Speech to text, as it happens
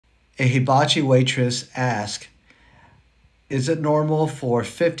A hibachi waitress asked, is it normal for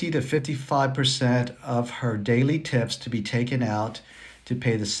 50 to 55% of her daily tips to be taken out to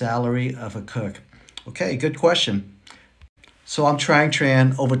pay the salary of a cook? Okay, good question. So I'm Trang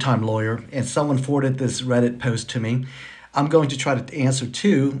Tran, overtime lawyer, and someone forwarded this Reddit post to me. I'm going to try to answer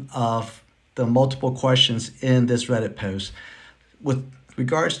two of the multiple questions in this Reddit post. With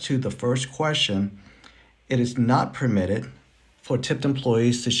regards to the first question, it is not permitted for tipped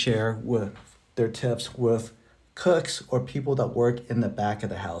employees to share with their tips with cooks or people that work in the back of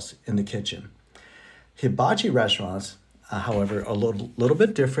the house in the kitchen. Hibachi restaurants, however, are a little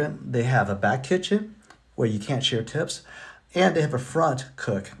bit different. They have a back kitchen where you can't share tips, and they have a front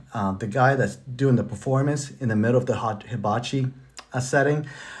cook, the guy that's doing the performance in the middle of the hot hibachi setting.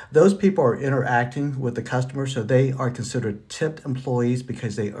 Those people are interacting with the customer, so they are considered tipped employees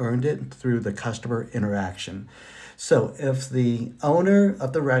because they earned it through the customer interaction. So if the owner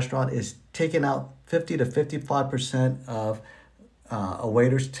of the restaurant is taking out 50 to 55% of a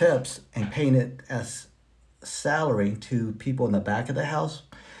waiter's tips and paying it as salary to people in the back of the house,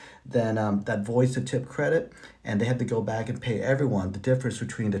 then that voids the tip credit, and they have to go back and pay everyone the difference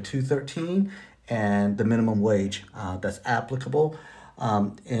between the $2.13 and the minimum wage that's applicable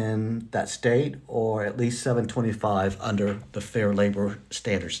in that state, or at least $7.25 under the Fair Labor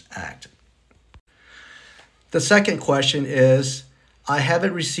Standards Act. The second question is, I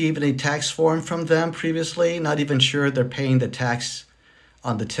haven't received any tax form from them previously, not even sure they're paying the tax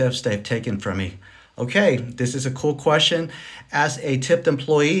on the tips they've taken from me. Okay, this is a cool question. As a tipped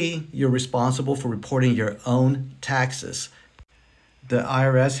employee, you're responsible for reporting your own taxes. The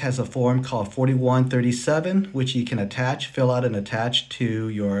IRS has a form called 4137, which you can fill out and attach to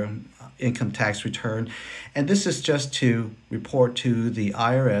your income tax return. And this is just to report to the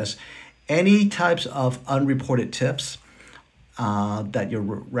IRS any types of unreported tips that your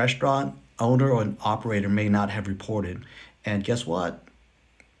restaurant owner or an operator may not have reported. And guess what?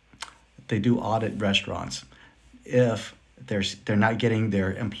 They do audit restaurants if they're not getting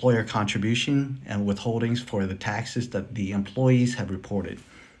their employer contribution and withholdings for the taxes that the employees have reported.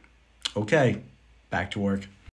 Okay, back to work.